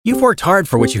You've worked hard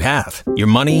for what you have. Your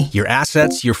money, your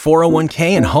assets, your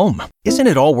 401k, and home. Isn't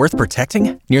it all worth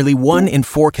protecting? Nearly 1 in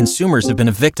 4 consumers have been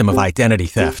a victim of identity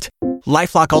theft.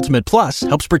 LifeLock Ultimate Plus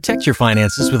helps protect your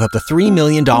finances with up to $3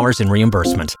 million in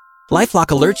reimbursement. LifeLock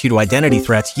alerts you to identity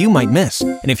threats you might miss.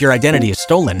 And if your identity is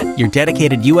stolen, your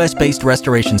dedicated U.S.-based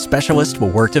restoration specialist will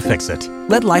work to fix it.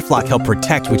 Let LifeLock help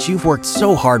protect what you've worked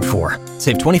so hard for.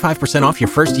 Save 25% off your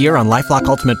first year on LifeLock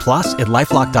Ultimate Plus at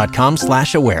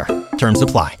LifeLock.com/aware. Terms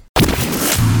apply.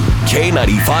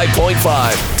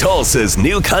 K95.5, Tulsa's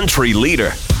new country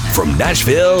leader. From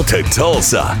Nashville to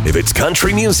Tulsa, if it's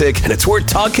country music and it's worth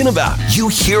talking about, you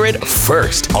hear it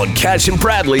first on Cash and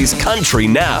Bradley's Country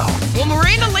Now. Well,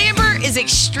 Miranda Lambert is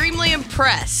extremely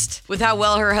impressed with how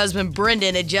well her husband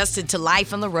Brendan adjusted to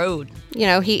life on the road. You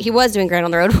know, he was doing great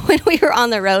on the road when we were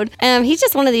on the road. He's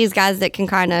just one of these guys that can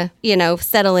kind of,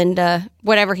 settle into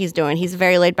whatever he's doing. He's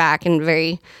very laid back and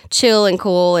very chill and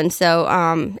cool. And so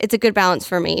it's a good balance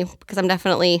for me because I'm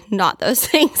definitely not those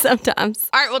things sometimes.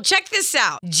 All right, well, check this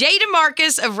out. Jay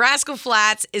DeMarcus of Rascal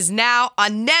Flatts is now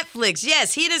on Netflix.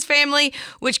 Yes, he and his family,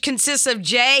 which consists of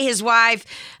Jay, his wife,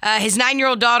 his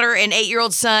 9-year-old daughter, and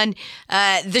 8-year-old son.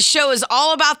 The show is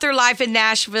all about their life in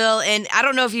Nashville. And I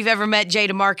don't know if you've ever met Jay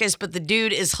DeMarcus, but the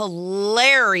dude is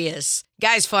hilarious.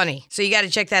 Guy's funny. So you got to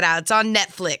check that out. It's on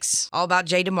Netflix. All about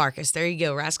Jay DeMarcus. There you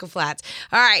go, Rascal Flatts.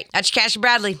 All right, that's your Cash and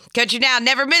Bradley. Country Now.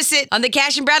 Never miss it on the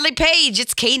Cash and Bradley page.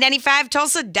 It's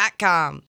K95Tulsa.com.